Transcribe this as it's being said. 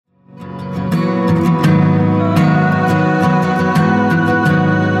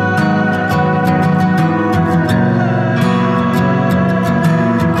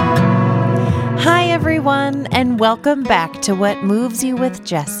Welcome back to What Moves You with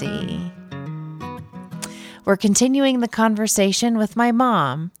Jessie. We're continuing the conversation with my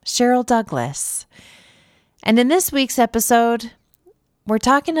mom, Cheryl Douglas. And in this week's episode, we're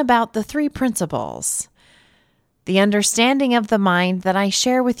talking about the 3 principles, the understanding of the mind that I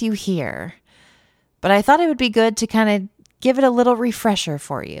share with you here. But I thought it would be good to kind of give it a little refresher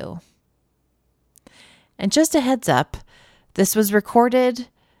for you. And just a heads up, this was recorded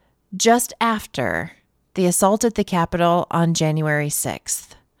just after the assault at the Capitol on January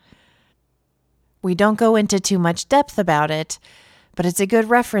 6th. We don't go into too much depth about it, but it's a good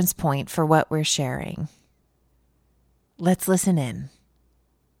reference point for what we're sharing. Let's listen in.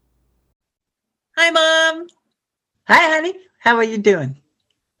 Hi, Mom. Hi, honey. How are you doing?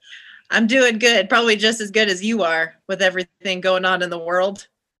 I'm doing good. Probably just as good as you are with everything going on in the world.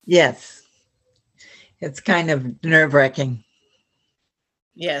 Yes. It's kind of nerve-wracking.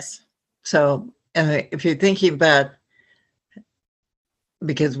 Yes. So if you're thinking about,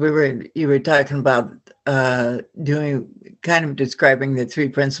 because you were talking about describing the 3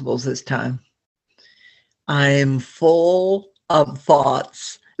 principles this time. I'm full of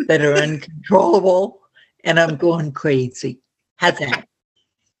thoughts that are uncontrollable and I'm going crazy. How's that?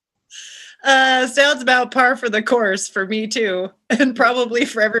 Sounds about par for the course for me too, and probably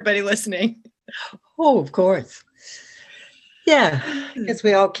for everybody listening. Oh, of course. Yeah, because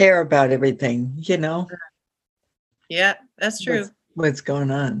we all care about everything, you know? Yeah, that's true. What's going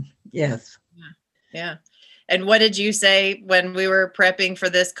on? Yes. Yeah. And what did you say when we were prepping for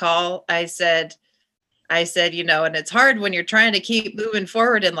this call? I said, and it's hard when you're trying to keep moving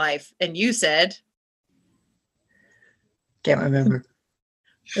forward in life. And you said? Can't remember.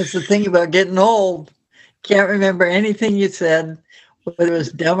 That's the thing about getting old. Can't remember anything you said, whether it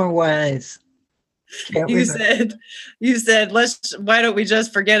was dumb or wise. You said, why don't we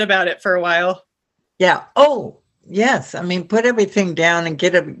just forget about it for a while? Yeah. Oh, yes. I mean, put everything down and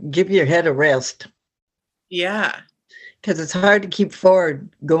give your head a rest. Yeah. Because it's hard to keep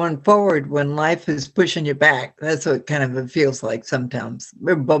going forward when life is pushing you back. That's what it feels like sometimes.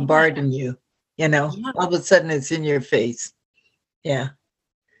 We're bombarding you, all of a sudden it's in your face. Yeah.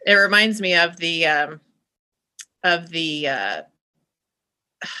 It reminds me of the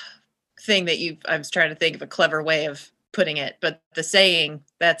thing that I was trying to think of a clever way of putting it, but the saying,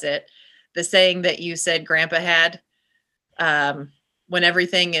 that's it. The saying that you said Grandpa had, when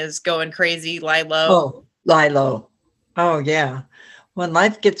everything is going crazy, lie low. Oh, lie low. Oh, yeah. When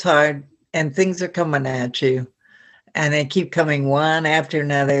life gets hard and things are coming at you and they keep coming one after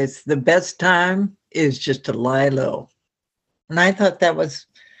another, it's the best time is just to lie low. And I thought that was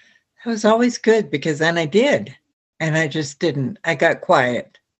always good because then I did. And I just didn't. I got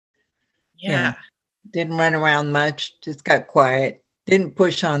quiet. Yeah. Didn't run around much, just got quiet. Didn't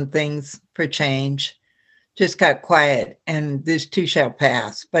push on things for change. Just got quiet. And this too shall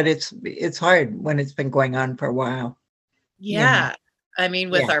pass. But it's hard when it's been going on for a while. Yeah. I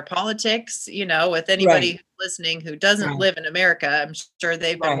mean, with our politics, with anybody listening who doesn't live in America, I'm sure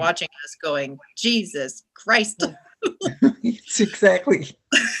they've been watching us going, Jesus Christ. It's exactly.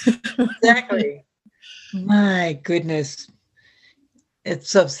 My goodness.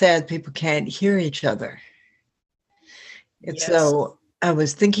 It's so sad people can't hear each other. So I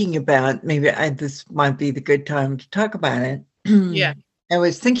was thinking about this might be the good time to talk about it. Yeah. I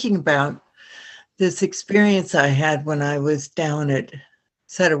was thinking about this experience I had when I was down at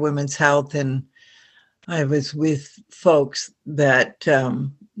Sutter Women's Health, and I was with folks that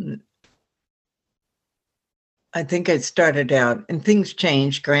I think I started out, and things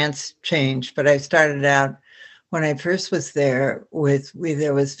changed, grants changed, but I started out when I first was there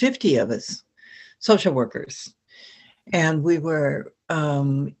there was 50 of us, social workers, and we were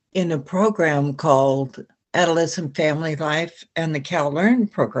in a program called Adolescent Family Life and the CalLearn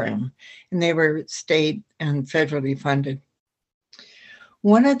program, and they were state and federally funded.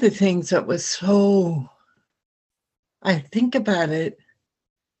 One of the things that was I think about it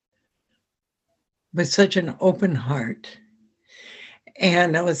with such an open heart,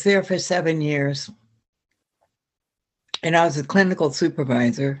 and I was there for 7 years, and I was a clinical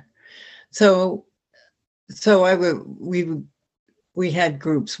supervisor. So we had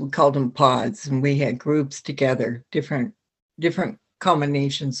groups, we called them pods, and we had groups together, different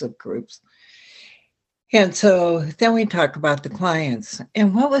combinations of groups. And so then we talk about the clients.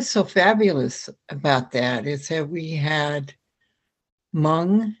 And what was so fabulous about that is that we had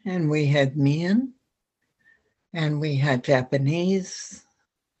Hmong and we had Mian and we had Japanese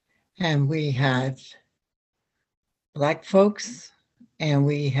and we had Black folks and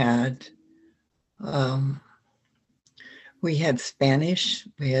we had Spanish,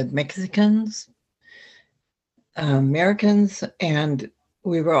 we had Mexicans, Americans, and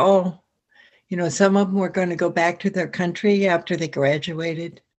we were all, some of them were going to go back to their country after they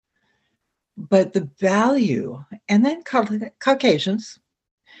graduated. But the value, and then Caucasians,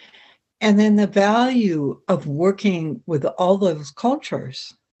 and then the value of working with all those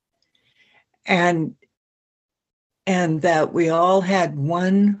cultures, and that we all had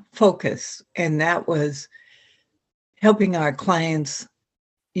one focus, and that was helping our clients,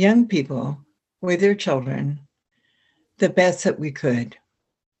 young people, with their children, the best that we could.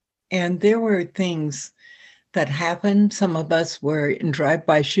 And there were things that happened. Some of us were in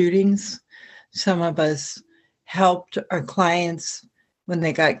drive-by shootings. Some of us helped our clients when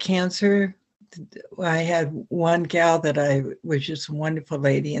they got cancer. I had one gal that I was just a wonderful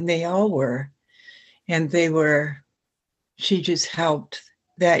lady, and they all were. And she just helped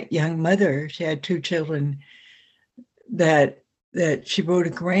that young mother. She had 2 children that she wrote a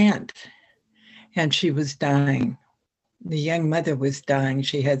grant, and she was dying. The young mother was dying.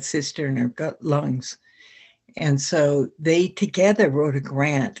 She had cyst in her gut lungs. And so they together wrote a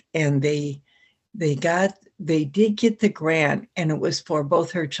grant, and they did get the grant, and it was for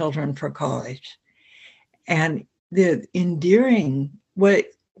both her children for college. And the endearing,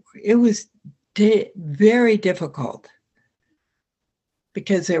 it was very difficult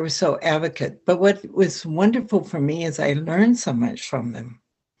because they were so advocate. But what was wonderful for me is I learned so much from them.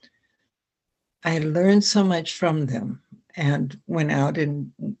 And went out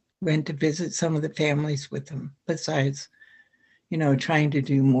and went to visit some of the families with them, besides, trying to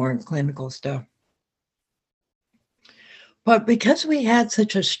do more clinical stuff. But because we had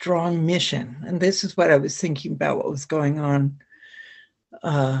such a strong mission, and this is what I was thinking about, what was going on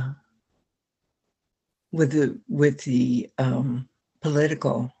with the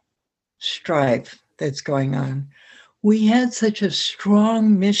political strife that's going on, we had such a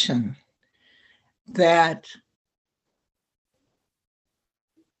strong mission that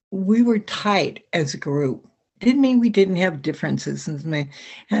we were tight as a group. Didn't mean we didn't have differences,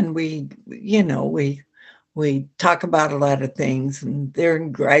 and we talk about a lot of things, and they're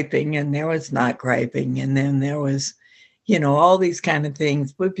griping, and there was not griping, and then there was, all these kind of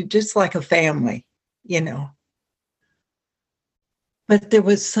things. But just like a family, But there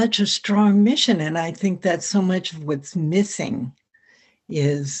was such a strong mission, and I think that's so much of what's missing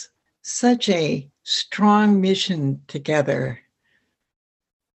is such a strong mission together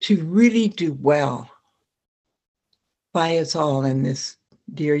to really do well by us all in this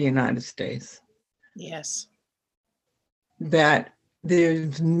dear United States. Yes. That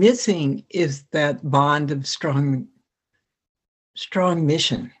there's missing is that bond of strong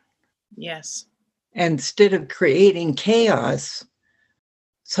mission. Yes. Instead of creating chaos,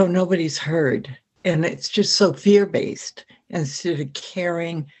 so nobody's heard, and it's just so fear-based instead of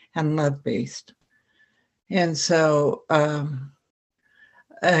caring and love-based. And so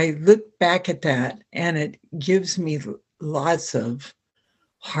I look back at that, and it gives me lots of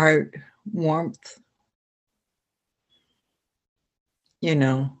heart warmth,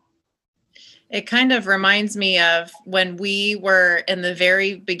 It kind of reminds me of when we were in the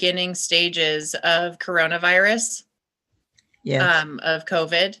very beginning stages of coronavirus, yes. Of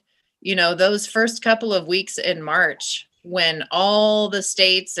COVID, those first couple of weeks in March, when all the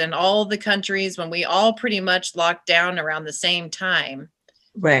states and all the countries, when we all pretty much locked down around the same time.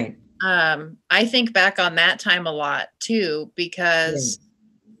 Right. I think back on that time a lot too, because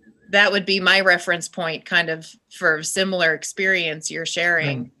that would be my reference point kind of for a similar experience you're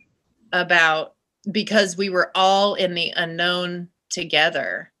sharing about, because we were all in the unknown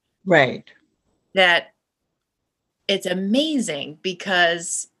together. Right. That it's amazing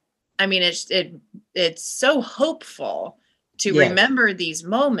because, I mean, it's so hopeful to remember these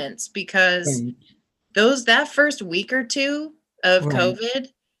moments, because that first week or two of COVID,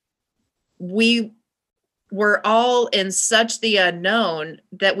 we were all in such the unknown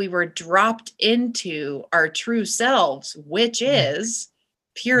that we were dropped into our true selves, which is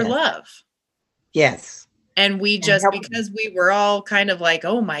pure love. Yes. And we just, because we were all kind of like,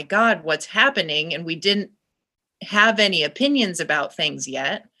 oh my God, what's happening? And we didn't have any opinions about things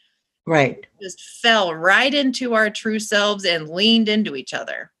yet. Right. Just fell right into our true selves and leaned into each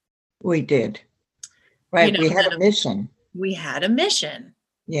other. We did. Right. We had a mission. We had a mission.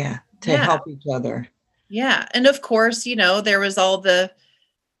 Yeah. To help each other. Yeah. And of course, there was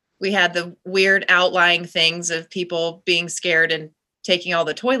we had the weird outlying things of people being scared and taking all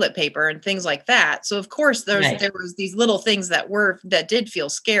the toilet paper and things like that. So of course there was these little things that did feel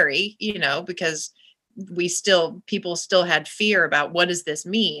scary, because people still had fear about what does this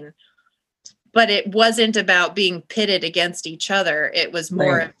mean? But it wasn't about being pitted against each other. It was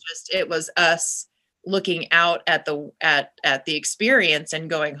more of just, it was us looking out at the experience and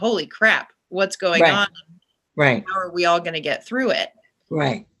going, holy crap, what's going Right. on? Right. How are we all going to get through it?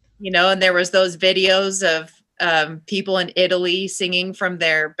 Right. And there was those videos of people in Italy singing from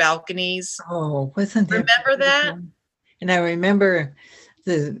their balconies. Oh, wasn't that Remember that? beautiful? And I remember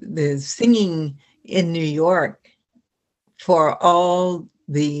the singing in New York for all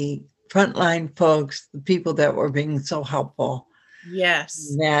the frontline folks, the people that were being so helpful.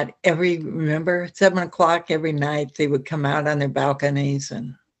 Yes. That remember 7:00 every night they would come out on their balconies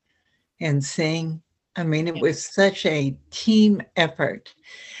and sing. I mean, it was such a team effort.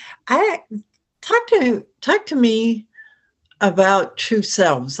 Talk to me about true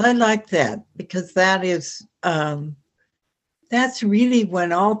selves. I like that because that is that's really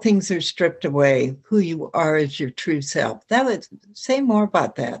when all things are stripped away, who you are as your true self. That would say more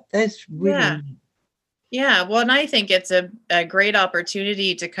about that. That's really Yeah. Well, and I think it's a great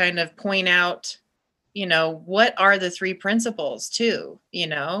opportunity to kind of point out, what are the three principles too,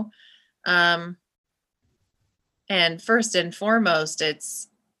 and first and foremost, it's,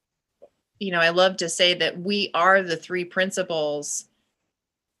 I love to say that we are the three principles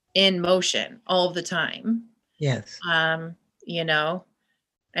in motion all the time. Yes.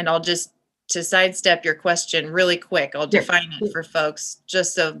 And I'll just, to sidestep your question really quick, I'll define it for folks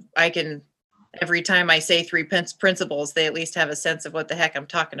just so I can, every time I say three principles, they at least have a sense of what the heck I'm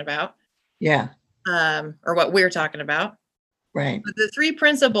talking about. Yeah. Or what we're talking about. Right. But the three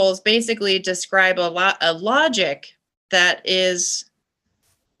principles basically describe a logic that is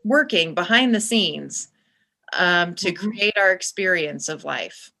working behind the scenes to create our experience of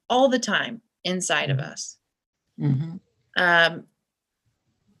life all the time inside of us.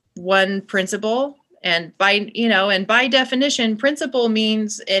 One principle, and by definition, principle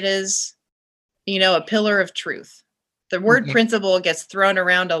means it is, a pillar of truth. The word principle gets thrown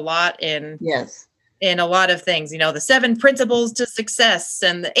around a lot in a lot of things, the 7 principles to success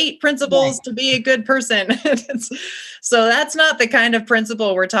and the 8 principles to be a good person. So that's not the kind of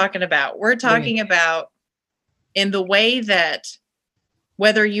principle we're talking about. We're talking about in the way that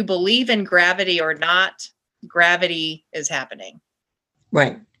whether you believe in gravity or not, gravity is happening.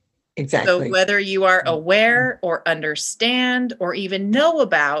 Right. Exactly. So whether you are aware or understand or even know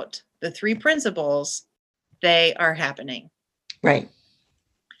about the 3 principles, they are happening. Right.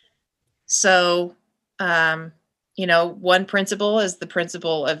 So, one principle is the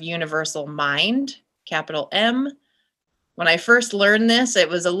principle of universal mind, capital M. When I first learned this, it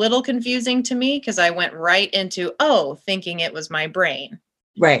was a little confusing to me because I went right into, thinking it was my brain.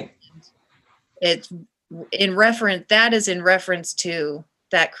 Right. That is in reference to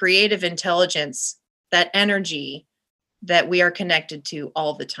that creative intelligence, that energy that we are connected to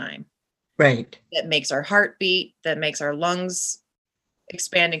all the time. Right. That makes our heart beat, that makes our lungs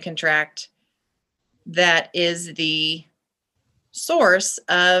expand and contract. That is the source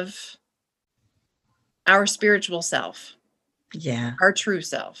of our spiritual self. Yeah. Our true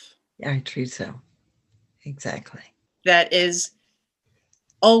self. Our true self. Exactly. That is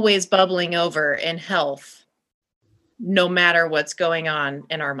always bubbling over in health, no matter what's going on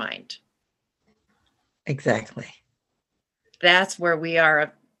in our mind. Exactly. That's where we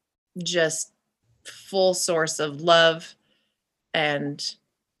are just full source of love and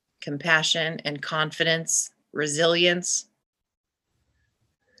compassion and confidence, resilience,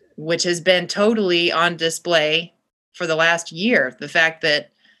 which has been totally on display for the last year. The fact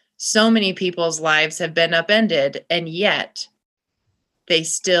that so many people's lives have been upended, and yet they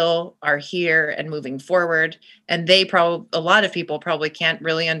still are here and moving forward. And a lot of people probably can't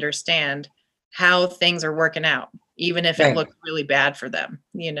really understand how things are working out, even if it looks really bad for them,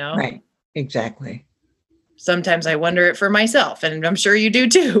 Right. Exactly. Sometimes I wonder it for myself, and I'm sure you do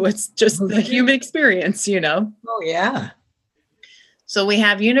too. It's just the human experience, Oh, yeah. So we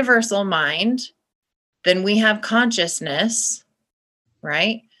have universal mind, then we have consciousness,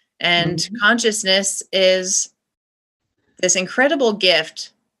 right? And consciousness is this incredible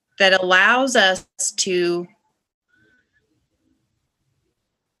gift that allows us to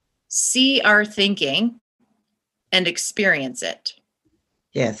see our thinking and experience it.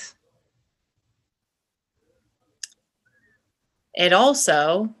 Yes. It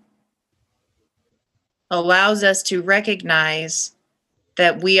also allows us to recognize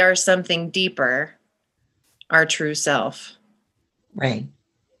that we are something deeper, our true self. Right.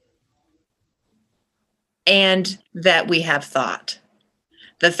 And that we have thought.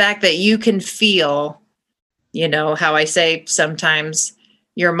 The fact that you can feel, how I say sometimes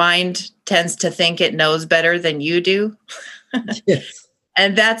your mind tends to think it knows better than you do. Yes.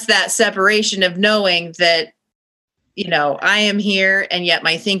 And that's that separation of knowing that I am here, and yet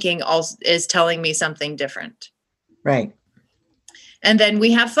my thinking also is telling me something different. Right. And then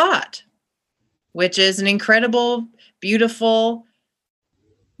we have thought, which is an incredible, beautiful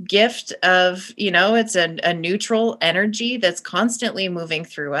gift of, it's a neutral energy that's constantly moving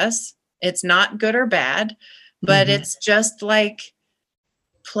through us. It's not good or bad, but it's just like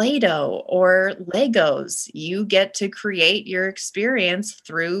Play-Doh or Legos. You get to create your experience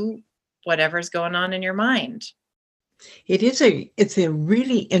through whatever's going on in your mind. It's a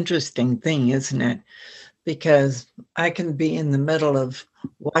really interesting thing, isn't it? Because I can be in the middle of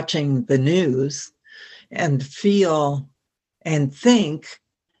watching the news and feel and think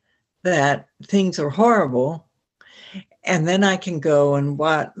that things are horrible. And then I can go and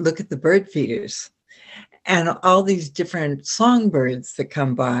look at the bird feeders and all these different songbirds that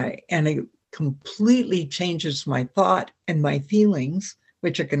come by. And it completely changes my thought and my feelings,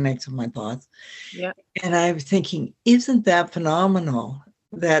 which are connected to my thoughts. Yeah. And I'm thinking, isn't that phenomenal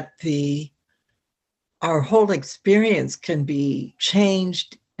that our whole experience can be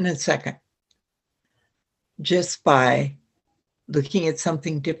changed in a second just by looking at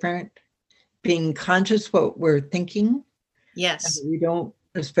something different, being conscious what we're thinking. Yes. And we don't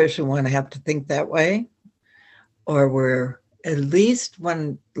especially want to have to think that way. Or we're at least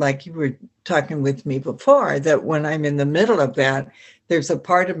when, like you were talking with me before, that when I'm in the middle of that, there's a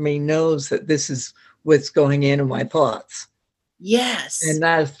part of me knows that this is what's going in my thoughts. Yes. And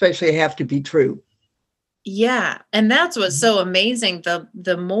not especially have to be true. Yeah. And that's what's so amazing.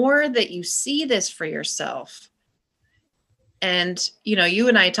 The more that you see this for yourself, and, you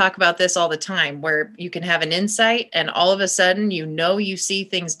and I talk about this all the time, where you can have an insight and all of a sudden, you see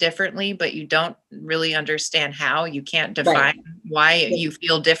things differently, but you don't really understand how. You can't define why you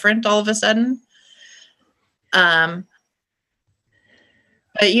feel different all of a sudden. But,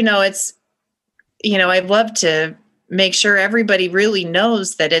 it's, I'd love to make sure everybody really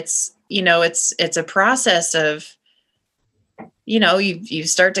knows that it's a process of, you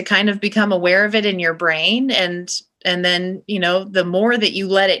start to kind of become aware of it in your brain, and then, the more that you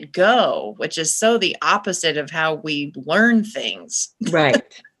let it go, which is so the opposite of how we learn things. Right.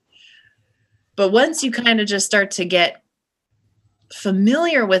 But once you kind of just start to get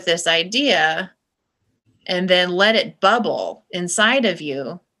familiar with this idea and then let it bubble inside of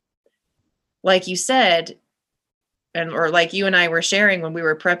you, like you said, or like you and I were sharing when we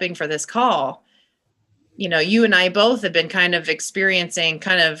were prepping for this call, you and I both have been kind of experiencing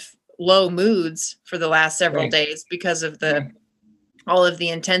kind of low moods for the last several days because of all of the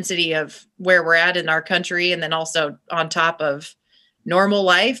intensity of where we're at in our country. And then also on top of normal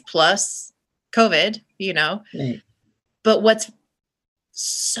life plus COVID, Right. But what's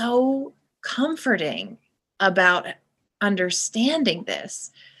so comforting about understanding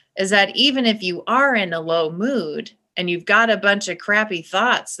this is that even if you are in a low mood and you've got a bunch of crappy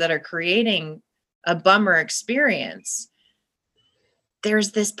thoughts that are creating a bummer experience,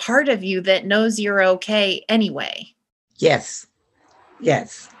 there's this part of you that knows you're okay anyway. Yes.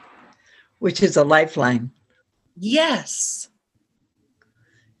 Yes. Which is a lifeline. Yes.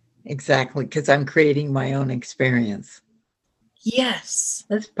 Exactly. Because I'm creating my own experience. Yes.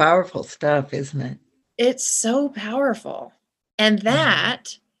 That's powerful stuff, isn't it? It's so powerful. And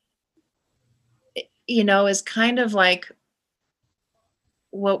that, is kind of like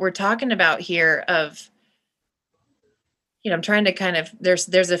what we're talking about here of, I'm trying to kind of,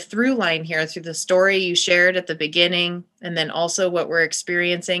 there's a through line here through the story you shared at the beginning, and then also what we're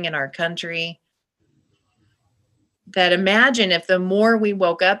experiencing in our country. That imagine if the more we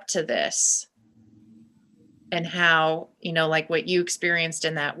woke up to this and how, like what you experienced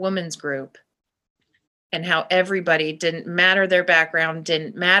in that women's group, and how everybody, didn't matter their background,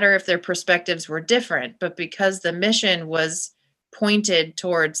 didn't matter if their perspectives were different, but because the mission was pointed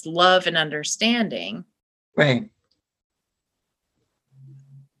towards love and understanding. Right.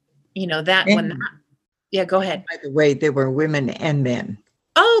 Yeah, go ahead. By the way, there were women and men.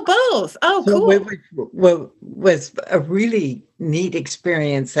 Oh, both. Oh, so cool. It was a really neat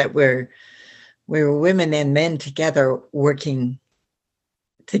experience that we were women and men together working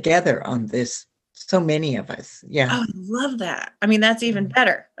together on this. So many of us. Yeah. Oh, I love that. I mean, that's even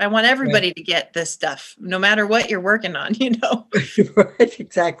better. I want everybody to get this stuff, no matter what you're working on, Right,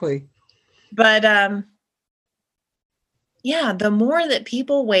 exactly. But yeah, the more that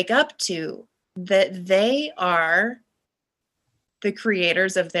people wake up to that they are the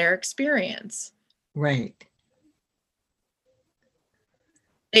creators of their experience. Right.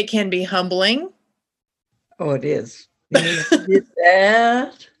 It can be humbling. Oh, it is. You mean I did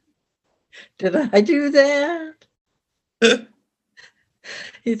that? Did I do that?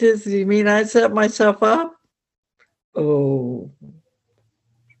 You mean I set myself up? Oh,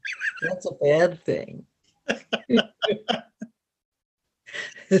 that's a bad thing.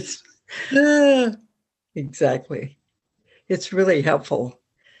 It's exactly. It's really helpful.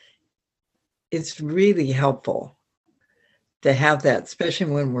 It's really helpful to have that,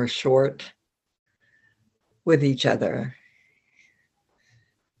 especially when we're short with each other,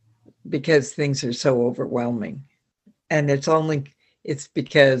 because things are so overwhelming. And it's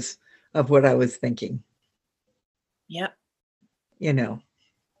because of what I was thinking, Yep. you know.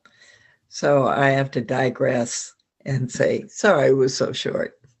 So I have to digress and say, sorry, I was so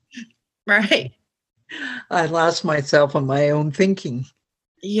short. Right. I lost myself in my own thinking.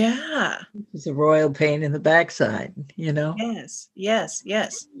 Yeah. It's a royal pain in the backside, you know? Yes. Yes.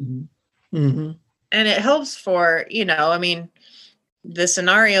 Yes. Mm-hmm. And it helps for, I mean, the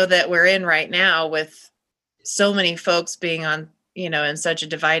scenario that we're in right now with so many folks being on, in such a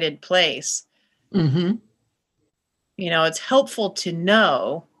divided place, Mm-hmm. it's helpful to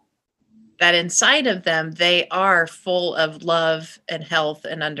know that inside of them, they are full of love and health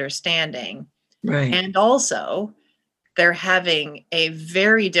and understanding. Right. And also, they're having a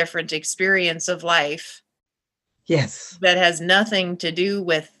very different experience of life. Yes. That has nothing to do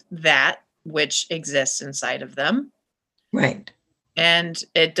with that which exists inside of them. Right. And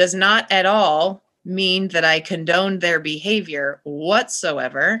it does not at all mean that I condone their behavior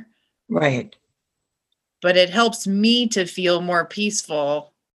whatsoever. Right. But it helps me to feel more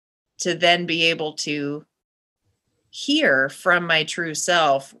peaceful to then be able to hear from my true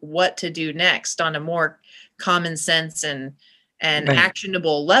self what to do next on a more common sense and Right.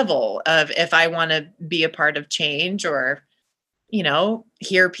 actionable level of if I want to be a part of change or,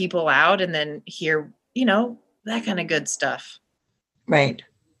 hear people out and then hear, that kind of good stuff. Right.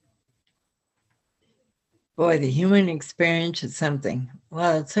 Boy, the human experience is something.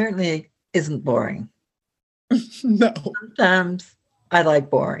 Well, it certainly isn't boring. No. Sometimes I like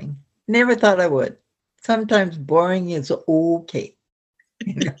boring. Never thought I would. Sometimes boring is okay.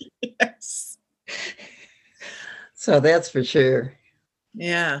 Yes. So that's for sure.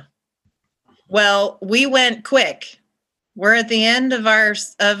 Yeah. Well, we went quick. We're at the end of our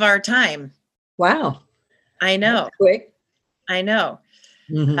time. Wow. I know. That's quick. I know.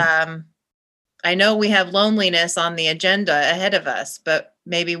 Mm-hmm. I know we have loneliness on the agenda ahead of us, but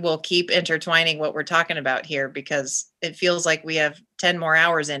maybe we'll keep intertwining what we're talking about here because it feels like we have 10 more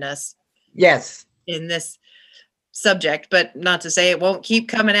hours in us. Yes. In this subject, but not to say it won't keep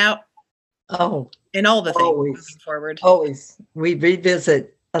coming out. Oh. In all the things always. Moving forward. Always. We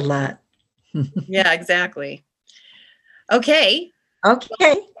revisit a lot. Yeah, exactly. Okay.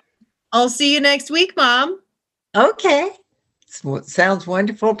 Okay. I'll see you next week, Mom. Okay. Sounds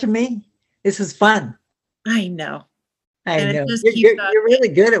wonderful to me. This is fun. I know. I know. It just You're really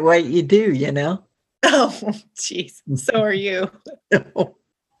good at what you do, you know? Oh, jeez. So are you.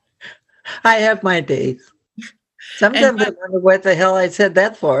 I have my days. Sometimes I wonder what the hell I said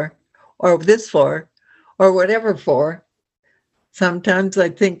that for, or this for, or whatever for. Sometimes I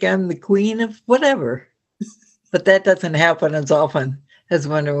think I'm the queen of whatever. But that doesn't happen as often as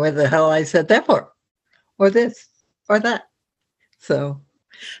wondering what the hell I said that for, or this, or that. So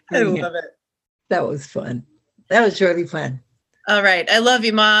I love it. That was fun. That was really fun. All right. I love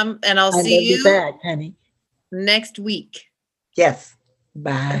you, Mom. And I'll see you back, honey. Next week. Yes.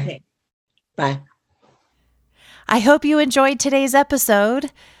 Bye. Okay. Bye. I hope you enjoyed today's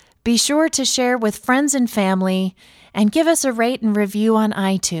episode. Be sure to share with friends and family and give us a rate and review on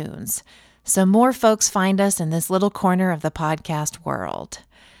iTunes so more folks find us in this little corner of the podcast world.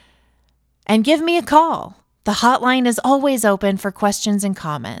 And give me a call. The hotline is always open for questions and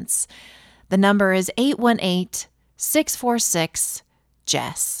comments. The number is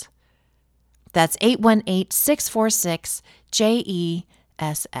 818-646-JESS. That's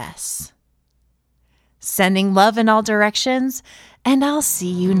 818-646-JESS. Sending love in all directions, and I'll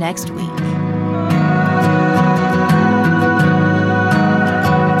see you next week.